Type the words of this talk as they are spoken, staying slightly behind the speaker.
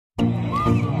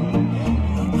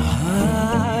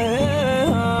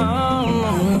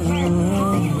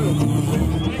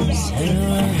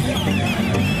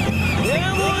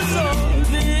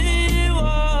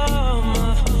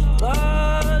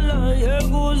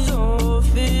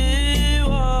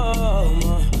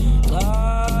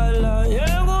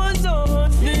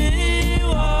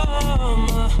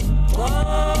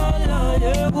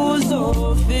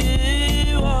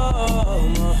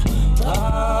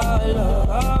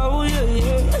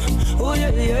oh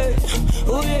yeah, yeah,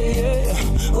 oh yeah, yeah,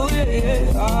 oh yeah,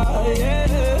 yeah, ah yeah,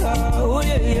 oh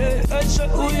yeah, yeah,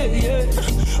 oh yeah, yeah,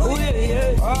 oh yeah,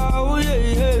 yeah, ah oh yeah,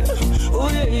 yeah, oh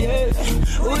yeah, yeah,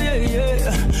 oh yeah,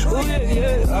 yeah, oh yeah,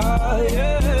 yeah, ah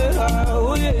yeah,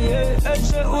 oh yeah, yeah,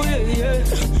 oh yeah, yeah,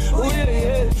 oh yeah,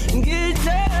 yeah,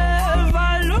 ngithe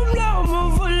valumla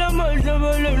umvula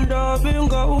madlabelenda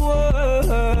binga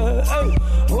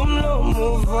umlomo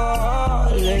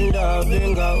valenda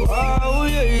binga oh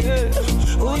yeah, yeah,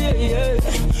 oh yeah, yeah,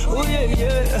 oh yeah,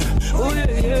 yeah, oh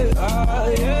yeah, yeah, ah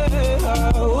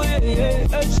yeah, oh yeah, yeah,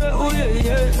 oh yeah,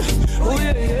 yeah, oh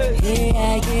yeah,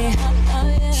 yeah, yeah.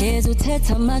 Jesu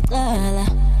thetha maqala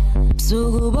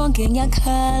busuku bonke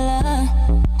ngiyakhala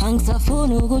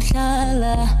angisafuna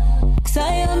ukuhlala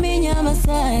kusayaminyama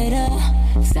sayra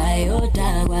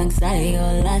sayodakwa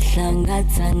ngisayolahla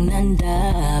ngathi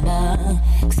anginandaba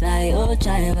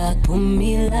kusayojayva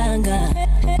kuphumilanga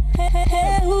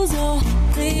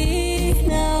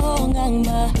uzogcina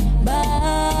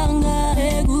ongangibanga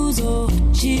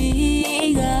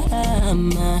ekuzojika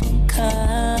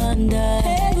amakhanda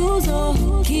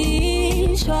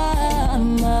ekuzokhishwa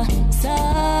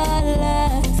amasala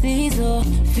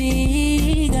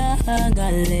sizofika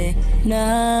ngale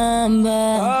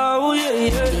number oh yeah,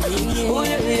 yeah, oh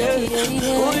yeah, yeah,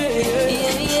 oh yeah,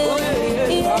 yeah, oh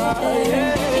yeah, yeah, ah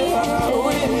yeah,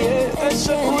 oh yeah, yeah,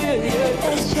 oh yeah,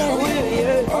 yeah, oh yeah,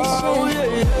 yeah, ah oh yeah,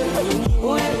 yeah,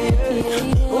 oh yeah,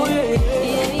 yeah, oh yeah,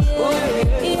 yeah, oh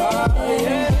yeah, yeah, ah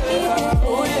yeah,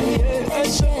 oh yeah,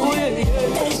 yeah, oh yeah,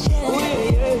 yeah, oh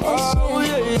yeah, yeah, ah oh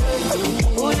yeah,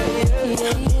 yeah, oh yeah,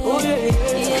 yeah, oh yeah,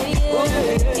 yeah, oh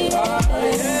yeah, yeah, ah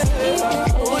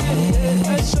yeah, oh yeah, yeah,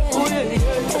 oh yeah, yeah,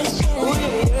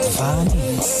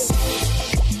 Vanish.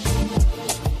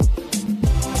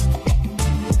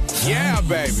 Yeah,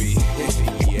 baby.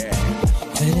 Yeah.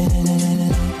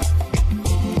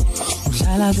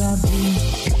 Udlala kabi,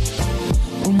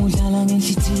 umudlala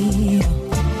ngenhlitiyo,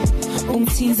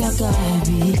 umthinta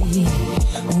kabi,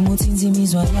 umuthinta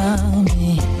imizwa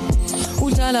yami.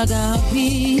 Udlala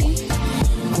kabi,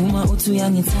 uma uthi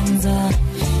uyangithanda,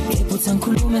 kepha uthi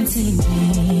angikhuluma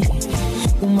nthini.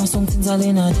 Uma songithinta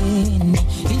lena lena,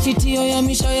 inhlitiyo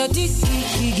yami ishaya tiki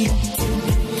tiki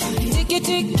tiki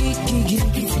tiki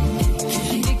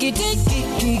tiki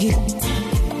tiki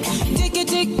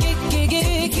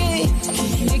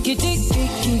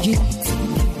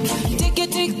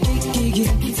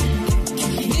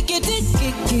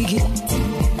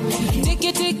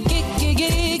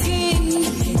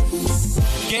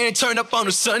Can't turn up on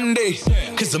a Sunday,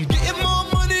 cause I'm getting more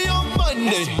money on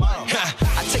Monday.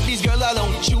 I take these girls out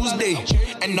on Tuesday,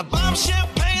 and I buy them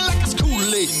champagne like it's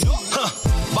Kool-Aid.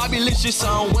 Bobby-licious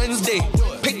on Wednesday,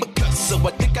 paper cuts, so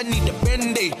I think I need a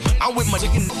Band-Aid. I'm with my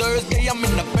chicken Thursday, I'm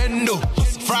in the Bendo.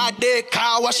 Friday,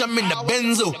 car wash, I'm in the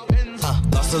Benzo.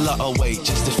 Lost a lot of weight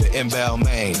just to fit in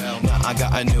Balmain. Now I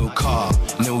got a new car,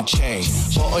 new chain.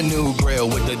 Bought a new grill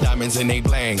with the diamonds in they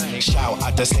bling. Shout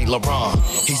out to St. Laurent,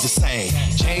 he's the same.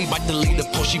 Jay bout to lead the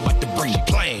Porsche, bout to bring the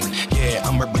plane. Yeah,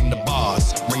 I'ma bring the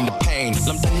bars, bring the pain.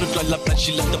 Lam done look like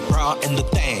she left the bra and the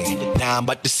thing. Now I'm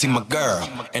about to see my girl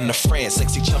and the friend.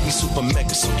 Sexy, chubby, super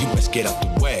mega, so you best get out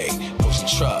the way.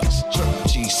 Post trucks,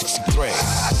 G63.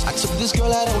 I took this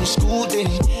girl out on a school day,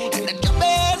 and the dumb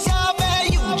ass how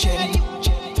bad you, Jenny.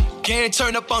 Can't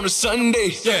turn up on a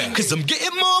Sunday, cause I'm getting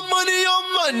more money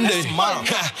on Monday.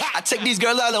 I take these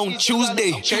girls out on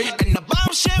Tuesday, and I buy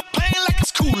them champagne like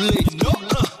it's Kool-Aid.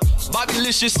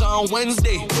 Bobby-licious on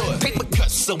Wednesday, paper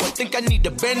cuts, so I think I need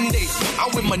a Band-Aid.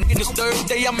 I'm with my niggas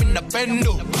Thursday, I'm in the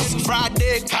Bendo.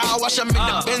 Friday, car wash, I'm in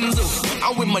the Benzo.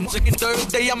 I'm with my chicken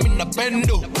Thursday, I'm in the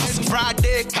Bendo.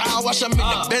 Friday, car wash, I'm in the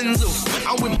Benzo.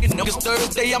 I'm with my niggas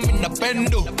Thursday, I'm in the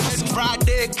Bendo.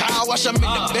 Friday, car wash, I'm in the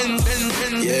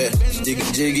Benzo. Yeah, jiggy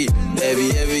jiggy,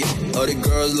 heavy heavy. All the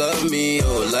girls love me,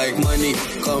 oh like money.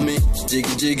 Call me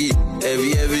jiggy jiggy,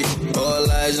 heavy heavy. All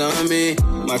eyes on me.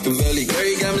 Machiavelli, girl,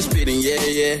 you got me spitting, yeah,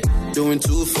 yeah. Doing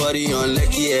 240 on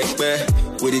Lecky Ekpe.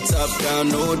 With the top down,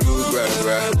 no do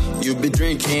grab. You be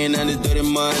drinking and the dirty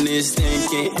money is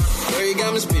stinking. Girl, you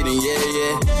got me spitting, yeah,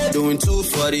 yeah. Doing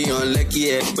 240 on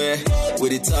Lecky Ekpe.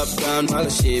 With the top down, all the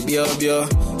shit, bio.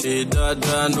 Hey, da,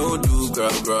 no do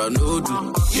grab, no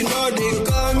do. You know they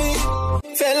call me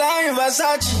Fella in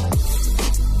Versace.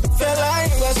 Fella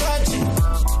in Versace.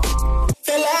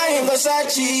 Fella in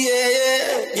Versace, yeah.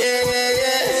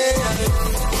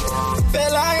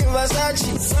 Fella in Versace,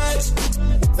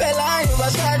 Fella in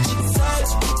Versace,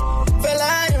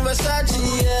 Fella in Versace,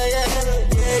 yeah.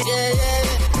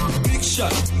 Big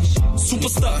shot,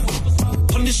 superstar,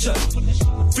 punisher,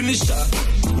 finisher,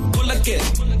 pull again,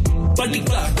 body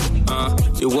clock.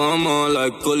 You want more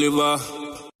like Oliver.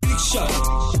 Big shot,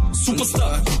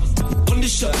 superstar, on the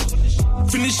shot,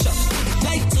 finish up.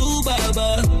 Like two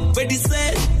Baba, ready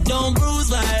set, don't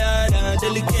bruise my heart,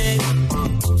 delicate.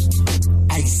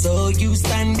 I saw you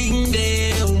standing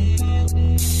there.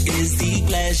 Is the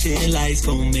flashing lights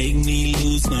gonna make me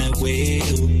lose my way?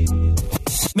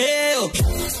 Mail,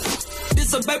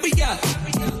 this a baby yacht.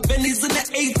 Benny's in the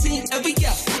 18 every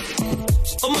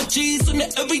yacht. All my G's in the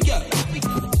every yacht.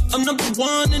 I'm number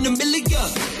one in a million.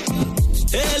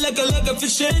 Yeah, like a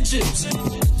fish and chips.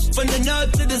 From the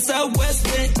north to the southwest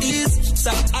and east,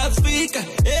 South Africa.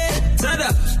 Yeah,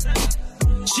 tada.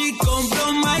 She gon'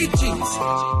 blow my jeans.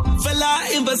 Fella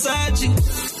in Versace.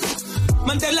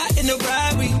 Mandela in a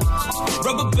Rari.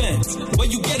 Rubber bands, where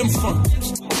you get them from?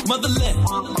 Motherland,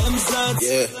 Amazon.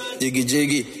 Yeah, jiggy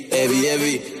jiggy,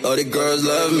 heavy. All the girls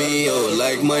love me, oh,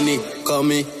 like money. Call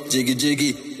me jiggy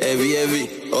jiggy,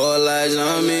 heavy. All eyes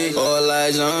on me, all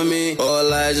eyes on me,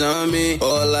 all eyes on me,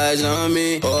 all eyes on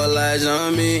me, all eyes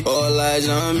on me, all eyes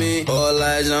on me, all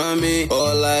eyes on me,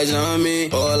 all eyes on me,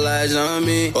 all eyes on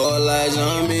me, all eyes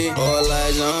on me, all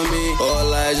eyes on me,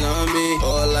 all eyes on me,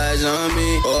 all eyes on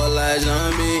me, all eyes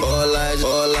on me, all eyes,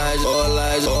 all eyes, all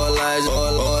eyes, all eyes,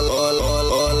 all.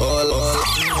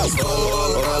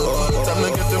 Time to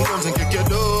get them guns and kick your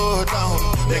door down.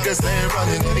 Niggas ain't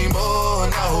running anymore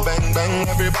now. Bang bang,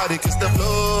 everybody kiss the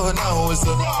floor now. It's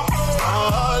all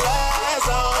eyes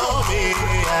on me.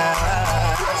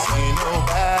 I see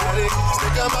nobody.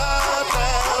 Stick 'em up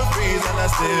now, freeze, and I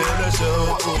still the show.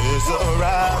 It's a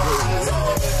robbery.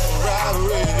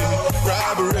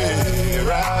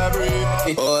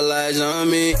 All eyes on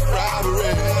me.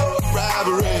 Robbery.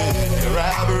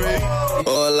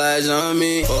 All eyes on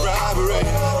me.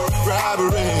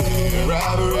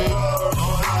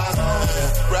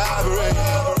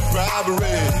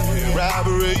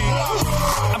 Robbery.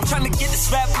 I'm trying to get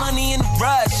this rap money in the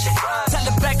rush. Tell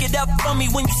to back it up for me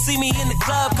when you see me in the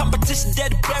club. Competition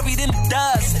dead buried in the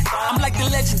dust. I'm like the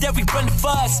legendary Brenda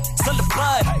Fuss. Still the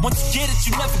blood. Once you get it,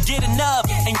 you never get enough.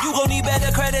 And you gon' need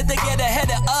better credit to get ahead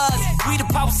of us. We the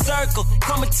power circle.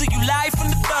 Coming to you live from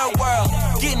the third world.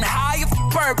 Getting high off the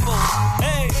purple.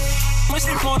 Hey.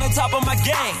 Pushing on the top of my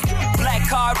game. Black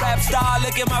card rap star,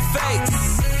 look at my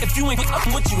face. If you ain't up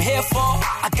what you here for,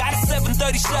 I got a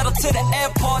 7:30 shuttle to the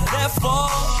airport.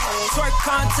 Therefore, twerk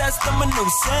contest, I'm a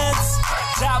nuisance.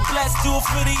 God bless, do it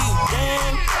for the youth,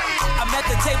 damn. I'm at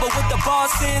the table with the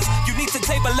bosses. You need to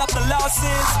table up the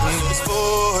losses. It's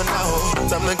for now.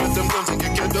 Time to get them guns and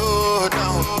kick your door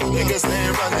down. Niggas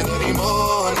ain't running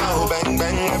anymore now. Bang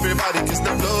bang, everybody kiss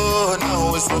the floor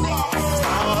now. It's all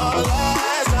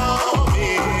eyes on me.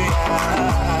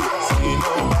 I see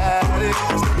nobody.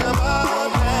 Stick 'em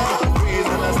up now, freeze,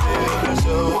 and I still the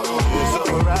show. It's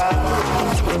alright.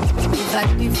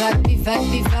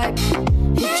 Vibe.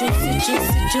 Hit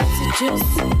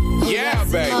juice. Yeah,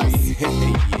 baby.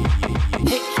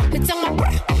 Hey, it's on my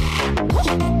breath.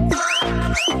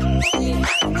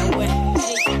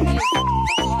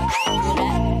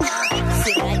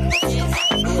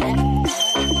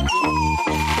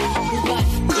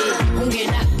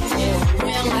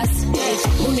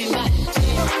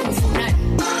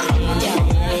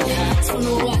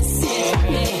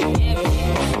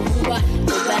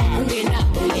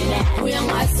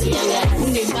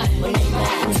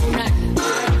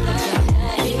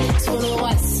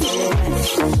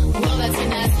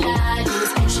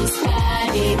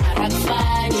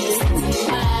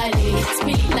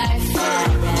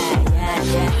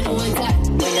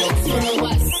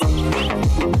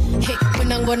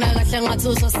 Ngathi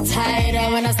uzosithayira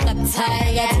wena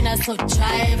siqathayika thina so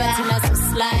driver thina so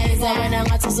slicer wena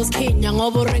ngathi uzosikinya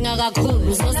ngoba uringa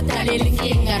kakhulu uzosidalela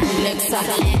inkinga relaxa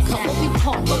khona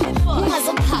uphongo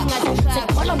ungazophaka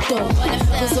sekhola mdomo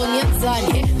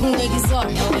uzongenzani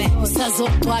ungekizona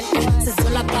usazogcwala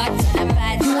sizola bad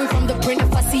you ain't from the brink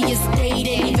if I see you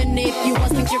stating even if you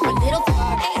wasn't here for little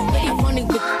but you wanting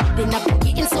with then I'm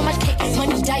getting so much cake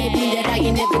money diabetes that I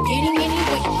ain't never getting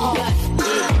anyway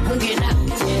hungry up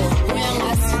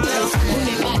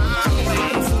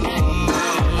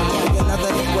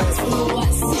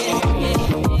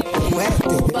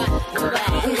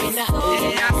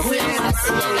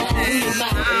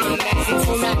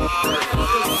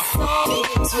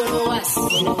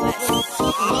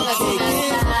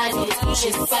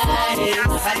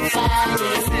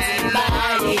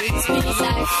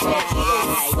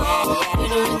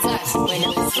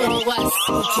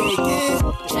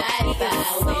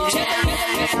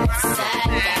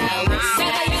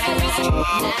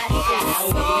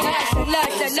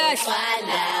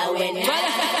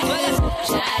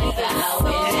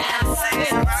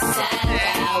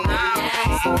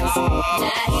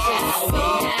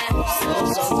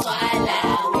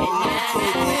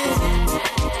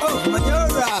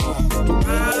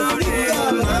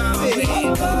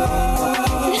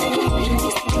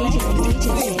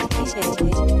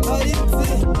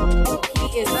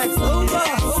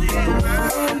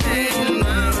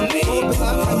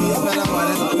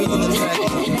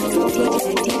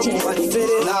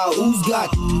Now who's got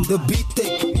the beat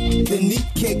thick, the neat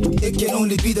kick? It can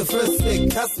only be the first lick.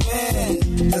 That's man,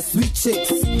 the sweet chicks,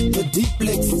 the deep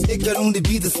licks. It can only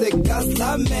be the slick. That's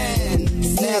that man.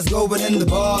 Snares going in the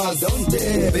bars, don't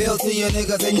dare. Bill to your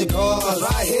niggas in your cars,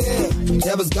 right here.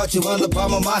 Devil's got you on the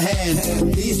palm of my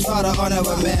hand. He's trying to honor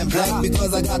a man black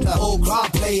because I got the whole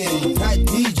crowd playing, tight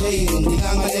DJing.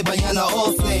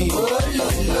 All saying,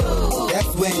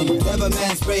 that's when Devil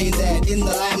Man spraying that in the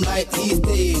limelight he's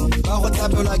staying. But what's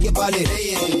happening like your body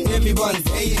hating? Everyone's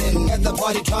hating. At the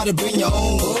party try to bring your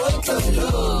own.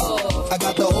 I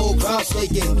got the whole crowd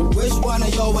shaking. Which one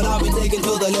of y'all will I be taking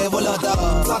to the level of the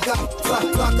plaka,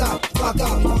 plaka, plaka,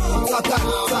 plaka,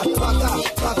 plaka,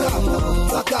 plaka,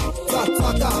 plaka,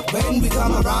 plaka. When we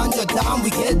come around your town, we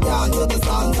get down to the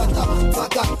sound of the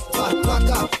plaka, plaka,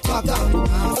 plaka, plaka,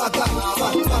 plaka,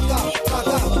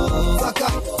 plaka, plaka,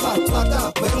 plaka.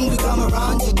 When we come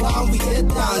around your town, we get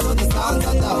down to the sound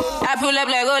of the. I pull up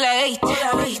like all I hate,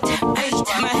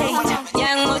 my hate,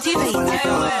 young motivate.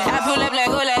 I pull up like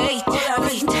all I hate.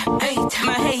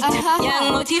 My hate,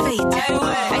 young motivate. I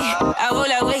roll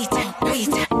like wait,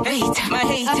 my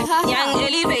hate, young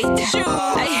elevate.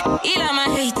 Ila my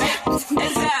hate,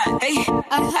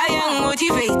 I young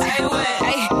motivate.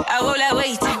 I roll like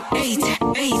wait,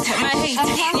 my hate,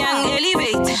 young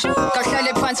elevate.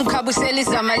 Kahlale phansi ukhabusela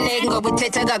izamaleki ngoba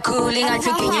uthetha kakhulu ingathi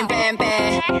uginye impempe.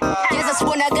 Yeza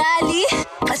sibonakali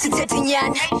xa sithethe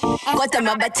inyani kodwa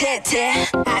mabathethe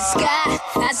aska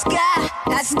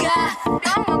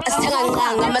asithenga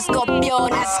nqanga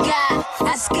amascorpion aska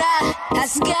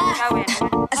asithenga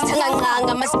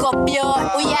nqanga amascorpion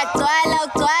uyagcwala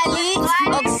ugcwali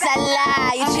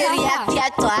okusalayo icherry yakho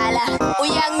iyagcwala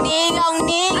uyanginika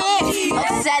unginiki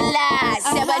okusalayo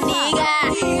siyabanika.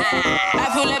 I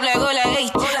pull up like all I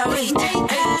hate,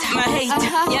 my hate,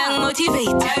 young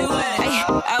motivate.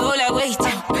 I roll like wait,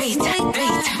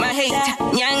 my hate,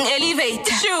 young elevate.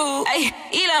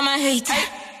 Ila my hate,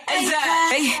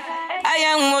 I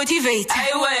young motivate. I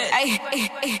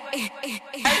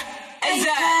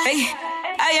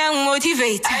young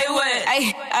motivate. I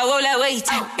roll like wait,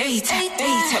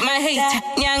 my hate,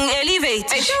 young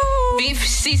elevate. Beef,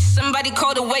 see somebody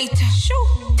call the waiter.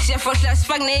 She first last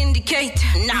fucking indicator.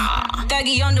 Nah,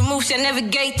 Doggy on the move, she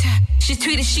navigate. She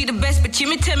tweeted she the best, but she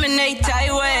me terminate.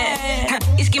 I wear.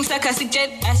 It's game sarcastic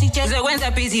jet. The ones are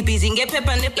busy. Get pep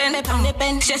on the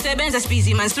pen. She said Ben's a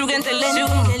speedy man. Slugan to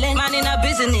lend. Man in our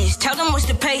business. Tell them what's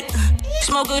the pay.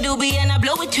 Smoke a doobie and I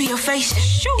blow it to your face.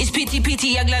 It's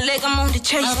PT, I got leg, I'm on the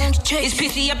chase. It's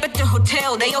PT up at the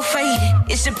hotel, they all faded.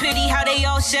 It's a pity how they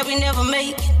all said we never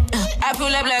make it. I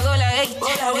pull up like all I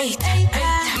hate,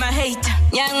 my hate,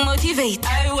 young motivate.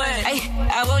 I roll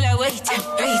like wait,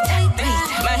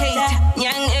 my hate,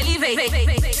 young elevate.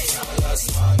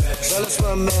 Zalas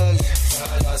mamel,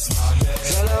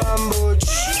 Zala ambuch,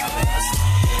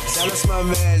 Zalas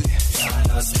mamel,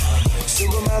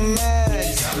 Sugu mamel,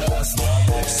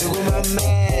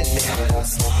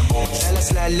 Zalas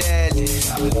lalel,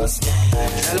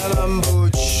 Zala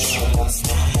ambuch,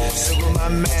 Sugu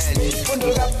mamel,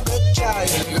 Fundul gap pechal,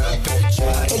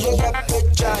 Ele gap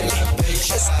pechal,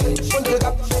 Fundul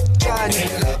gap pechal,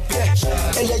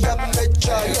 Ele gap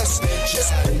pechal, yes,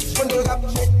 Fundul gap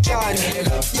pechal,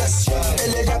 yes,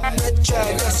 Ele gap pechal,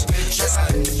 yes,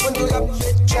 Fundul gap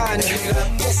pechal,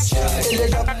 yes, Ele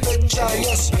gap pechal,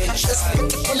 yes,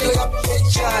 Fundul gap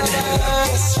pechal,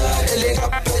 yes, Ele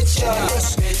gap pechal, yes,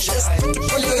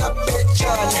 Fundul gap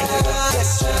pechal,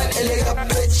 yes, Ele gap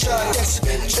pechal, yes,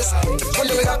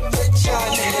 Fundul gap pechal,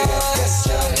 yes,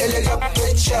 Ele gap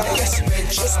pechal, yes,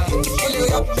 Fundul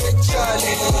gap pechal,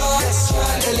 yes,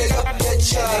 Ele gap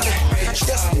pechal,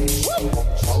 yes.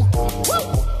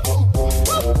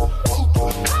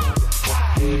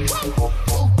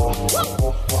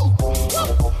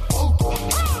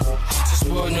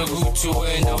 Wanna go to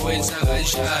when I went to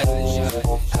Ganshad.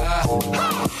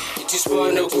 Just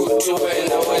wanna go to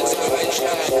when I went to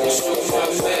Ganshad. So my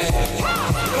man.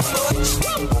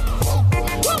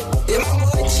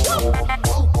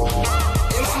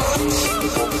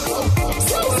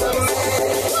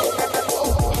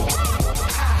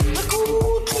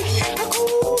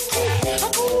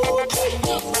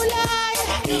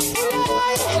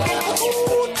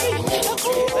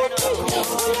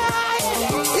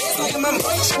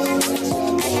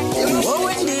 Oh,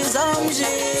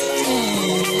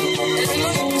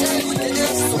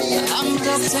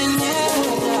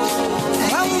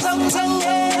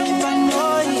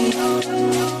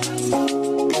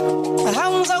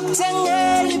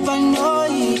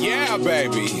 Yeah,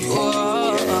 baby.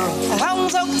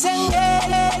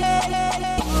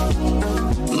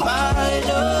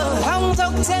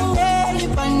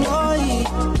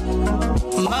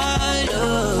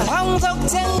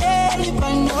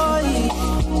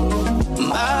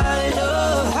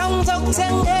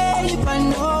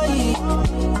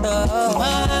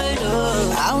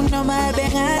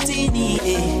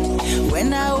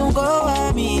 When I won't go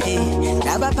at me,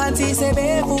 Naba Panti se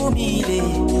bevumile,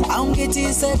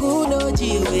 Aungeti se gulo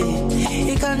jiwe,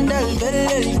 Ikandal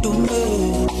bel tumbe,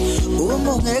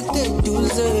 Umongeke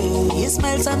dulze, You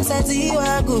smell some sazi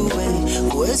waguwe,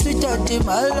 Wes we touch him,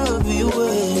 I love you.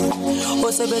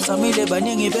 Osebe samile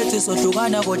baningi beti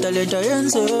sotukana kwa talenta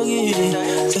yensegi,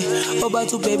 Oba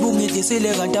tu bebu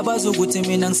ngitisile kanta bazukuti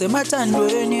minang se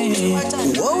matandweni,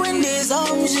 Woe in this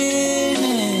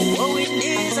amjini, Woe in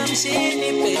this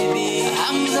amjini, baby.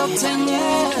 I'm so tender,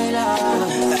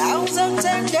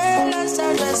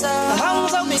 Sarasa. I'm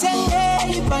so tender,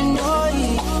 Panoi.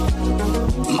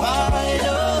 My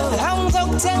love, I'm so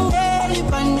tender,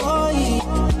 Panoi.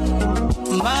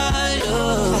 My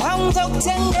love, I'm so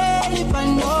tender,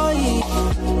 Panoi.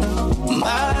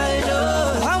 My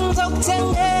love, I'm so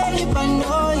tender,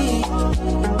 Panoi.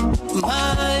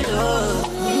 My love.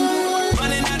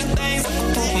 Running out of things,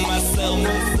 proving myself.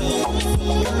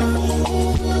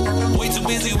 Way too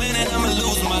busy winning, I'ma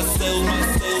lose myself.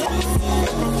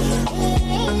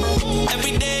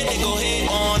 Every day they go hate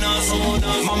on us.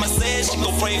 Mama said she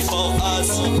gon' pray for us,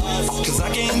 cause I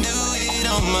can't do it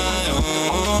on my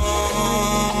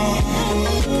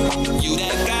own. You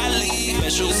that godly,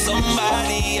 special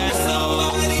somebody I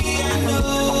know.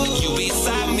 You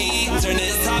beside me, turn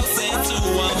this house into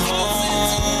a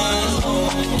home.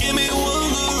 Give me one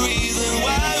good reason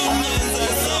why humans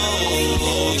are so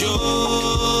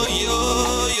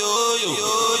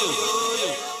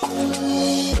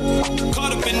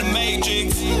caught up in the matrix,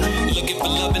 looking for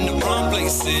love in the wrong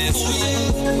places.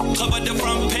 Cover the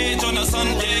front page on a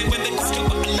Sunday with the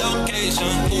discover a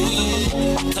location.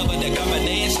 Cover the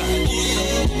combination.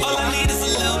 All I need is a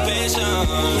little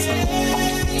patience.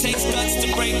 Takes guts to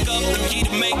break up. The key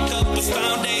to make up is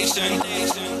foundation.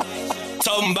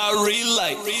 Talking about real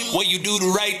life, where you do the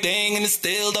right thing and it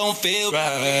still don't feel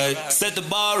right. Set the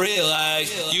bar real high.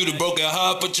 You the broken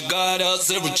heart, but you got us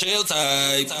every chill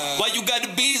type. Why you got to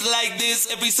be like this?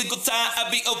 Every single time I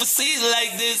be overseas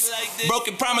like this.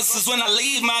 Broken promises when I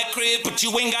leave my crib, but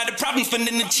you ain't got a problem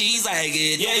finding the cheese I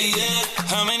get. Yeah.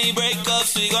 How many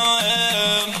breakups we gon'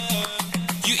 have?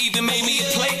 You even made me a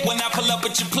plate when I pull up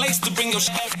at your place to bring your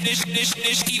dish.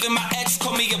 Even my ex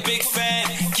call me a big fan.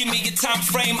 Give me your time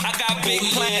frame, I got big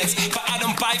plans. But I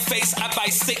don't buy face, I buy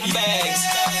sick bags.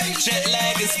 Jet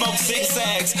lag and smoke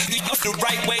zigzags. You go the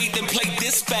right way, then play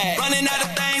this bag. Running out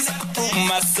of things, prove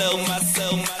myself.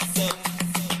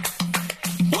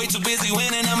 Way too busy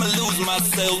winning, I'ma lose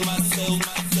myself.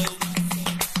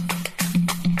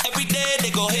 Every day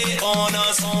they go hate on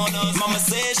us. Mama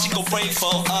said she gon' pray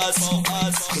for us,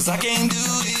 cause I can't do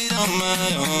it on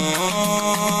my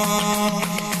own.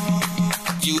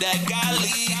 You that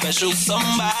godly, special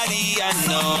somebody I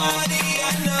know.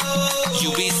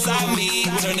 You beside me,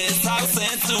 turn this house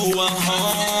into a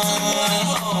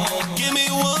home. Give me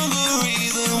one good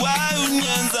reason why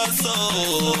unions are so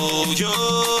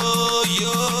yo.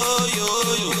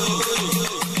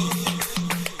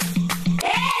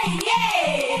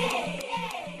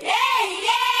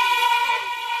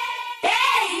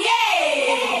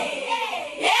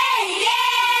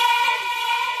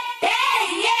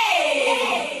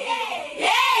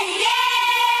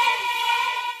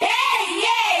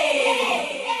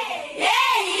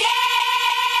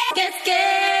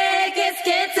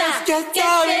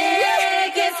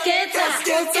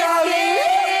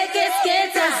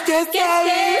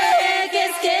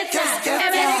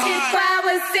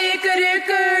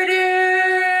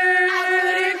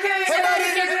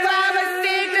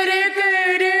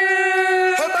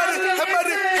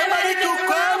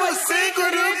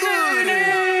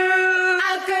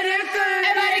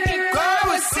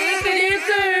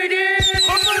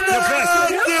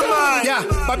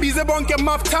 babize bonke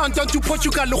map town down to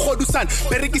Portugal logodusan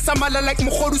berekisa mala like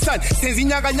mogodusan senzi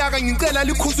nyaga ngicela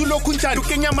likhuzu lokunjani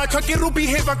ukenya mathwa ke ruby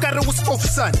behavior kare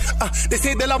usofsan they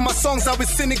say they love my songs I was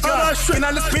Senegal and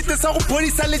I spit this go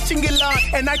polisa le chingela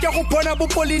and I go bona bo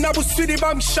polina bo sudi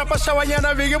bam shapa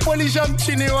shawanyana vege polisha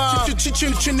mchini wa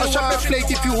chini shapa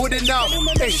flake if you hold it now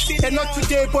and not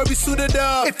today boy we suited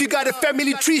up if you got a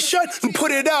family tree shirt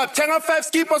put it up tanga 5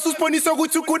 skipper susponisa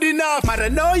gutu good enough mara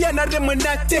no ya na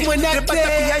remonate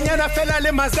patapianyana fela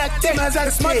le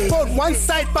mazate smartphone one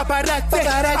side paparate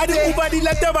adi ubadi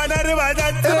la tabana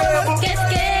rebanate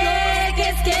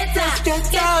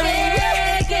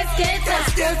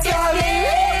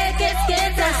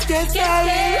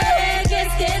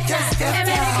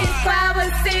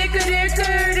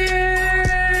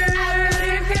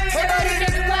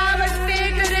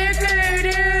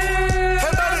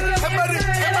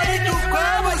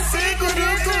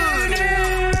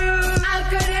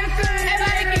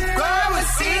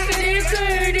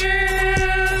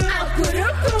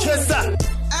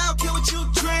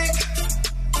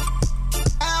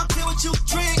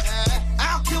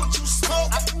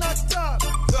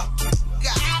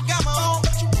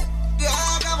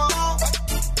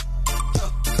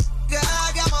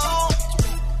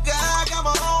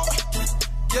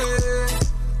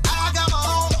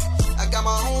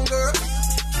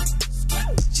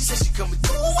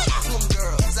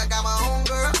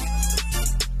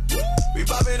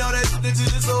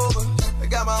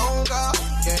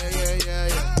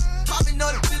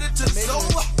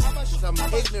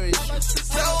Ignorant.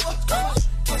 So,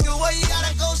 you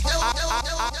gotta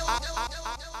go.